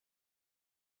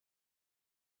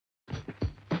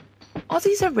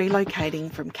Aussies are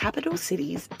relocating from capital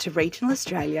cities to regional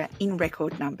Australia in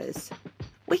record numbers.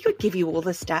 We could give you all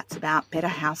the stats about better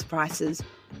house prices,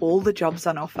 all the jobs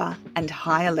on offer, and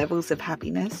higher levels of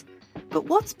happiness, but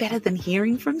what's better than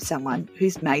hearing from someone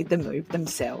who's made the move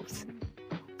themselves?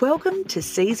 Welcome to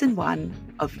Season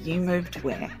 1 of You Moved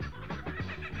Where.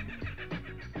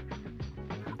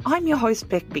 I'm your host,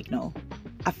 Beck Bignell,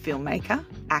 a filmmaker,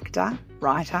 actor,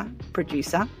 writer,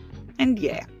 producer, and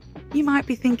yeah, you might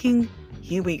be thinking,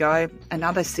 here we go,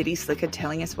 another city slicker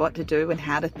telling us what to do and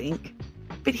how to think.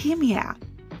 But hear me out.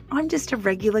 I'm just a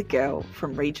regular girl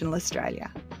from regional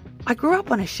Australia. I grew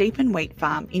up on a sheep and wheat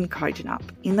farm in Kojonup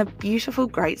in the beautiful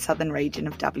Great Southern region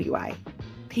of WA.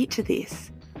 Picture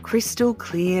this, crystal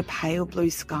clear pale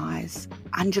blue skies,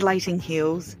 undulating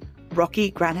hills,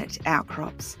 rocky granite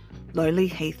outcrops, lowly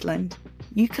heathland,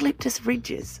 eucalyptus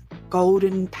ridges,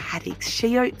 golden paddocks,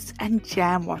 sheoaks and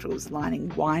jam wattles lining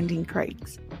winding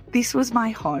creeks. This was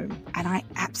my home and I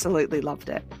absolutely loved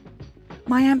it.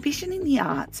 My ambition in the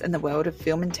arts and the world of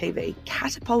film and TV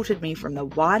catapulted me from the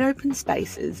wide open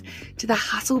spaces to the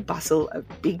hustle bustle of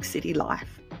big city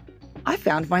life. I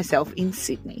found myself in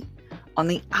Sydney, on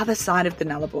the other side of the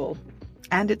Nullarbor.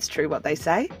 And it's true what they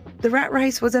say. The rat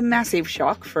race was a massive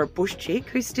shock for a bush chick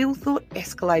who still thought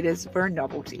escalators were a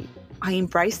novelty. I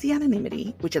embraced the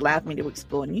anonymity, which allowed me to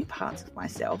explore new parts of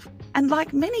myself. And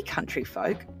like many country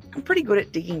folk, I'm pretty good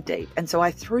at digging deep, and so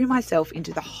I threw myself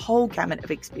into the whole gamut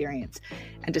of experience.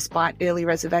 And despite early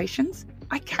reservations,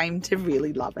 I came to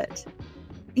really love it.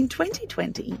 In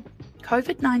 2020,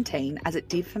 COVID-19, as it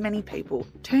did for many people,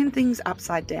 turned things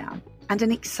upside down, and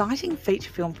an exciting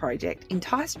feature film project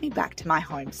enticed me back to my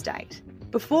home state.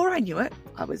 Before I knew it,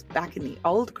 I was back in the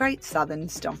old Great Southern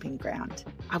stomping ground.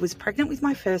 I was pregnant with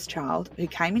my first child, who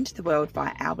came into the world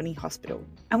via Albany Hospital.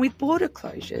 And with border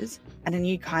closures and a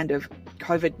new kind of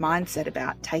COVID mindset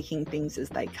about taking things as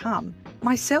they come,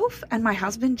 myself and my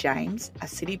husband James, a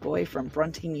city boy from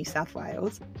Bronte, New South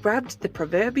Wales, grabbed the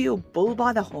proverbial bull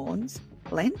by the horns,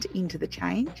 leant into the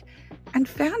change, and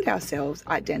found ourselves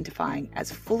identifying as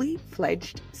fully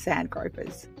fledged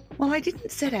sandgropers. While I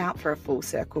didn't set out for a full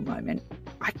circle moment,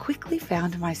 I quickly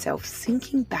found myself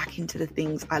sinking back into the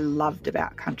things I loved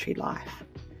about country life.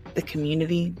 The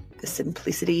community, the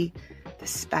simplicity, the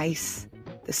space,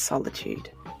 the solitude.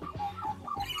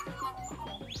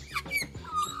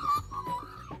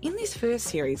 In this first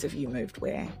series of You Moved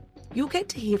Where, you'll get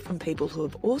to hear from people who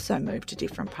have also moved to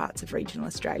different parts of regional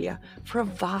Australia for a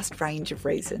vast range of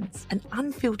reasons, an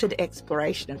unfiltered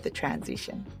exploration of the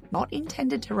transition, not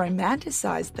intended to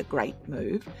romanticise the great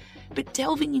move, but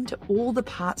delving into all the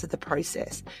parts of the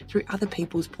process through other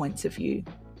people's points of view.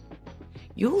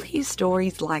 You'll hear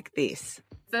stories like this.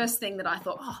 First thing that I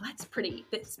thought, that's pretty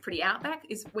outback,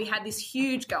 is we had this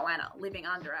huge goanna living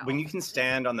under our... When you can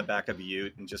stand on the back of a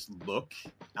ute and just look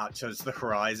out towards the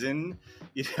horizon,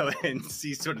 and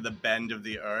see sort of the bend of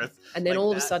the earth. And then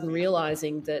all of a sudden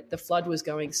realising that the flood was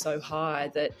going so high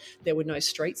that there were no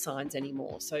street signs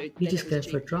anymore. So you just go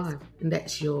for a drive, and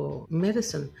that's your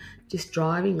medicine. Just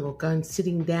driving or going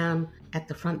sitting down at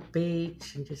the front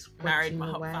beach and just married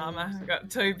my hot farmer. I've got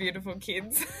 2 beautiful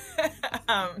kids.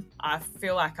 I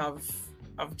feel like I've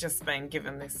just been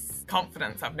given this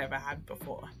confidence I've never had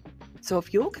before. So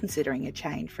if you're considering a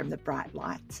change from the bright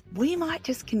lights, we might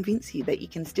just convince you that you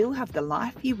can still have the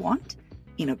life you want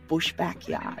in a bush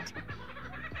backyard.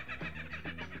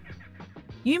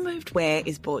 You Moved Where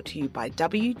is brought to you by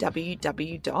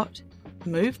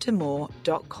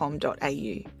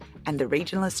www.movetomore.com.au and the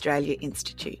Regional Australia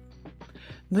Institute.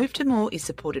 Move to More is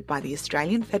supported by the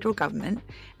Australian Federal Government,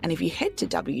 and if you head to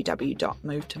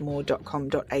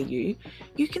www.movetomore.com.au,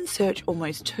 you can search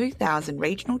almost 2,000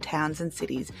 regional towns and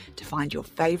cities to find your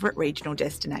favourite regional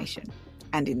destination.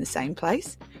 And in the same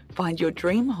place, find your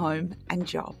dream home and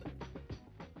job.